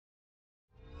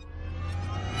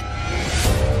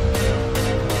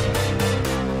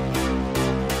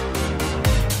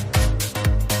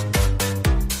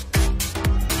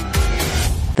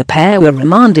pair were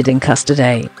remanded in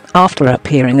custody. After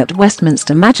appearing at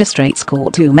Westminster Magistrates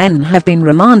Court, 2 men have been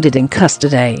remanded in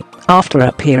custody after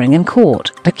appearing in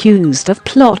court, accused of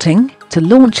plotting to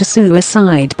launch a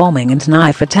suicide bombing and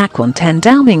knife attack on 10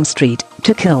 Downing Street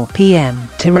to kill PM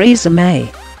Theresa May.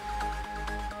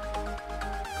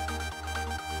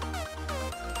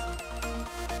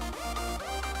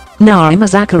 Naa'imur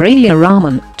Zakariyah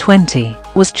Rahman, 20,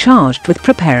 was charged with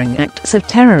preparing acts of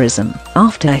terrorism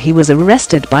after he was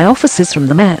arrested by officers from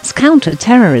the Met's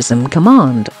counter-terrorism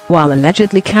command while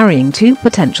allegedly carrying 2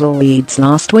 potential leads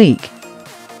last week.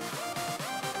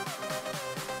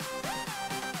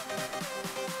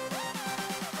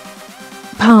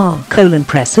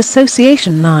 Press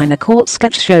Association 9. A court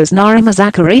sketch shows Naa'imur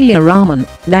Zakariyah Rahman,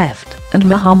 left, and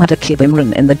Mohammed Aqib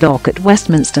Imran in the dock at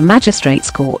Westminster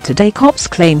Magistrates Court today. Cops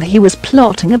claim he was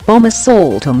plotting a bomb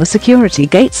assault on the security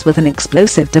gates with an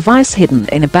explosive device hidden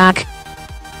in a bag.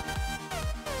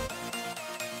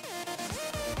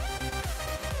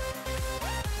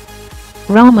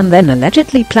 Rahman then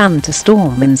allegedly planned to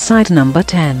storm inside number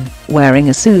 10, wearing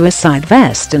a suicide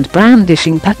vest and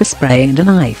brandishing pepper spray and a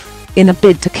knife, in a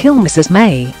bid to kill Mrs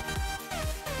May.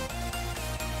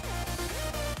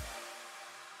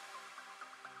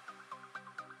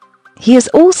 He is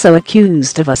also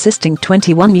accused of assisting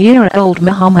 21-year-old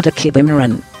Mohammed Aqib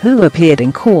Imran, who appeared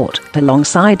in court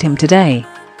alongside him today.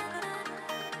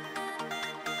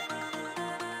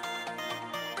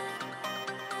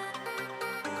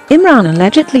 Imran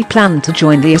allegedly planned to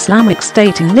join the Islamic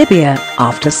State in Libya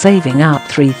after saving up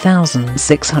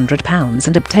 £3,600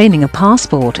 and obtaining a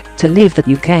passport to leave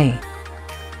the UK.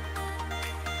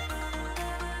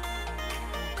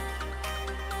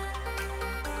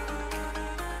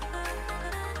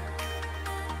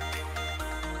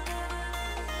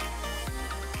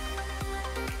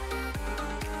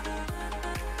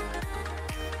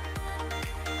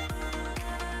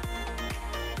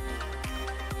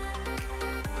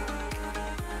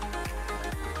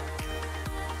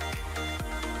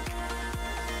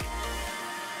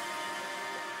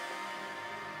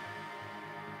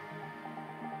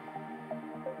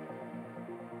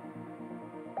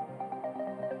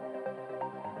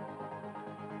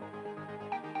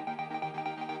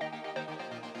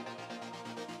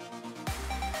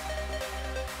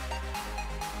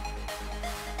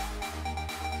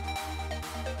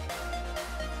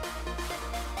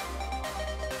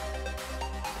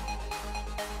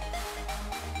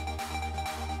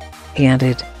 He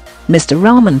added, Mr.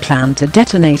 Rahman planned to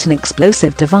detonate an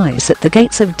explosive device at the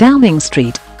gates of Downing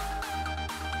Street.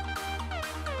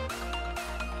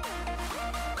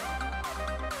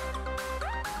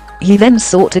 He then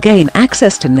sought to gain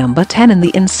access to number 10 in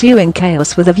the ensuing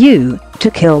chaos with a view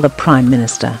to kill the Prime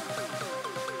Minister.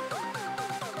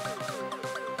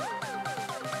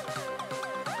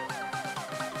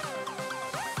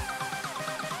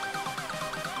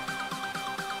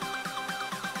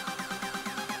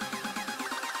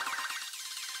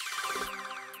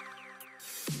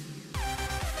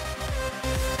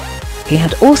 He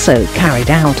had also carried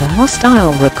out a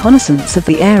hostile reconnaissance of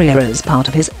the area as part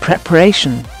of his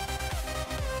preparation.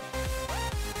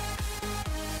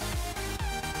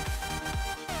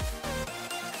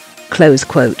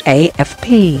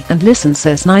 AFP and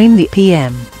Licensors 9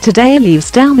 PM today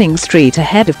leaves Downing Street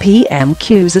ahead of PM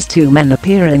Q's as 2 men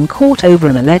appear in court over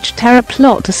an alleged terror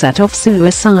plot to set off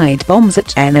suicide bombs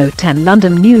at No10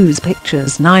 London News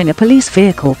Pictures 9. A police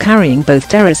vehicle carrying both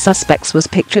terror suspects was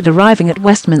pictured arriving at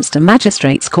Westminster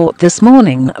Magistrates Court this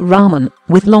morning. Rahman,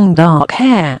 with long dark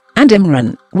hair, and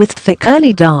Imran, with thick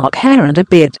curly dark hair and a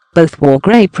beard, both wore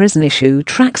grey prison-issue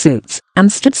tracksuits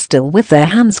and stood still with their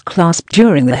hands clasped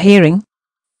during the hearing.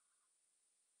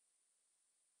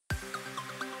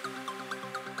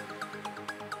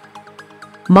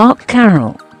 Mark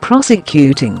Carroll,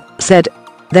 prosecuting, said,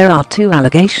 "There are 2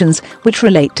 allegations which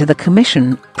relate to the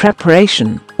commission,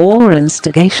 preparation, or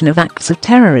instigation of acts of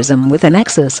terrorism with a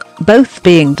nexus, both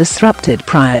being disrupted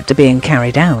prior to being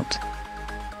carried out."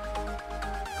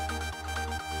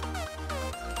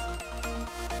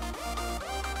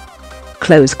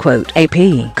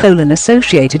 AP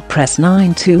Associated Press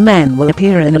 9. 2 men will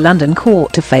appear in a London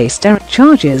court to face terror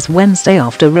charges Wednesday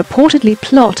after reportedly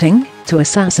plotting to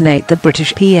assassinate the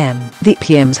British PM. The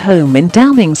PM's home in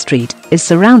Downing Street is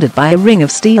surrounded by a ring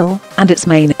of steel, and its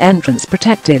main entrance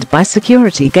protected by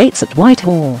security gates at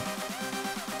Whitehall.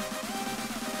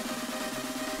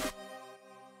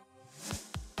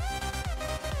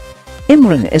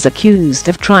 Imran is accused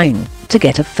of trying to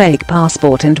get a fake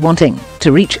passport and wanting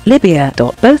to reach Libya.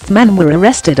 Both men were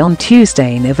arrested on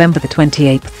Tuesday, November the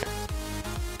 28th.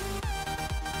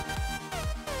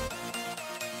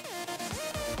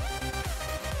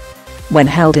 when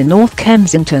held in North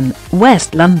Kensington,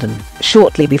 West London,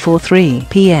 shortly before 3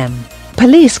 p.m.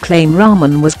 Police claim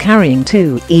Rahman was carrying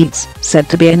 2 IEDs, said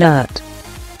to be inert.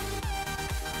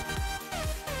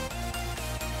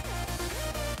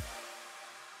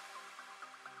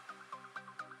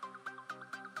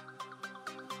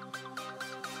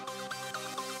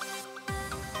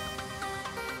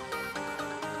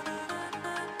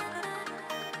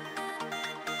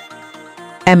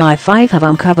 MI5 have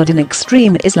uncovered an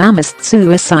extreme Islamist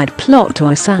suicide plot to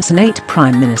assassinate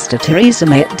Prime Minister Theresa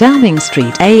May at Downing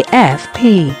Street.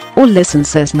 AFP and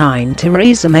Licensors. 9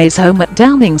 Theresa May's home at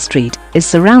Downing Street is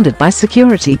surrounded by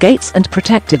security gates and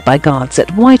protected by guards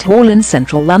at Whitehall in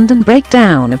central London.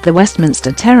 Breakdown of the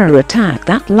Westminster terror attack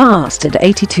that lasted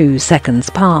 82 seconds.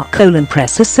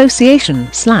 Press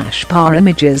Association/PAR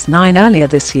Images. 9 Earlier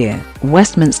this year,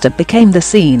 Westminster became the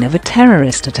scene of a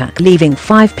terrorist attack, leaving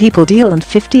 5 people dead and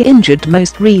 50 injured.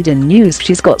 Most read in news.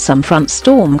 She's got some front.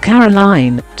 Storm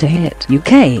Caroline to hit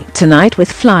UK tonight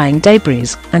with flying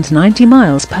debris and 90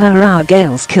 miles per hour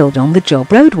gales. Killed on the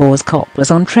job. Road Wars cop was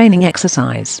on training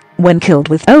exercise when killed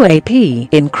with OAP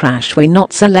in crash. We not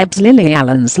celebs. Lily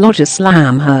Allen's lawyers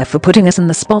slam her for putting us in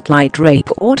the spotlight. Rape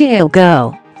ordeal.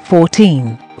 Girl,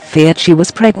 14, feared she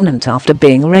was pregnant after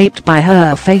being raped by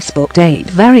her Facebook date.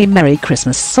 Very Merry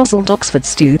Christmas. Sozzled Oxford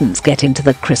students get into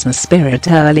the Christmas spirit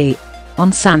early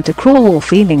on Santa Claus.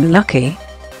 Feeling lucky?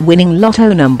 Winning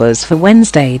lotto numbers for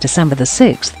Wednesday, December the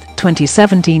 6th,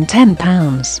 2017.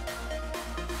 £10.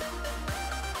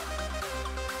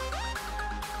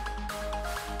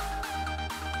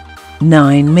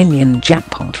 £9 million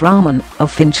jackpot. Rahman,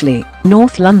 of Finchley,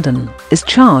 North London, is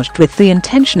charged with the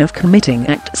intention of committing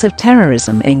acts of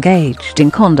terrorism, engaged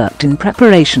in conduct in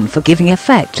preparation for giving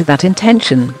effect to that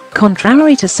intention,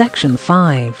 contrary to Section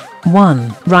 5(1)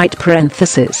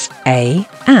 right(A)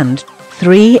 and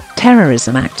 3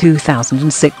 Terrorism Act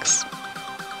 2006.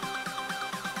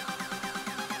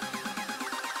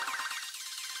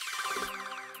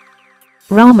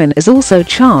 Rahman is also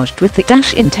charged with the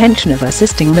intention of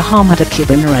assisting Mohammed Aqib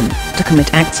Imran to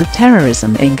commit acts of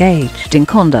terrorism, engaged in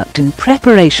conduct in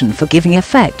preparation for giving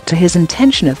effect to his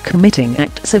intention of committing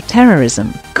acts of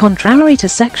terrorism, contrary to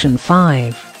Section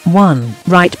 5(1)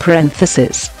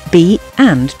 right(B)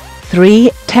 and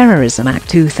 3 Terrorism Act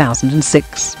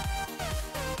 2006.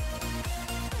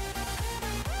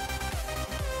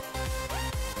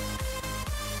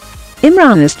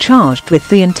 Imran is charged with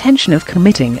the intention of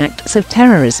committing acts of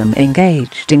terrorism,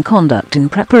 engaged in conduct in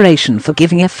preparation for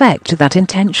giving effect to that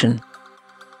intention,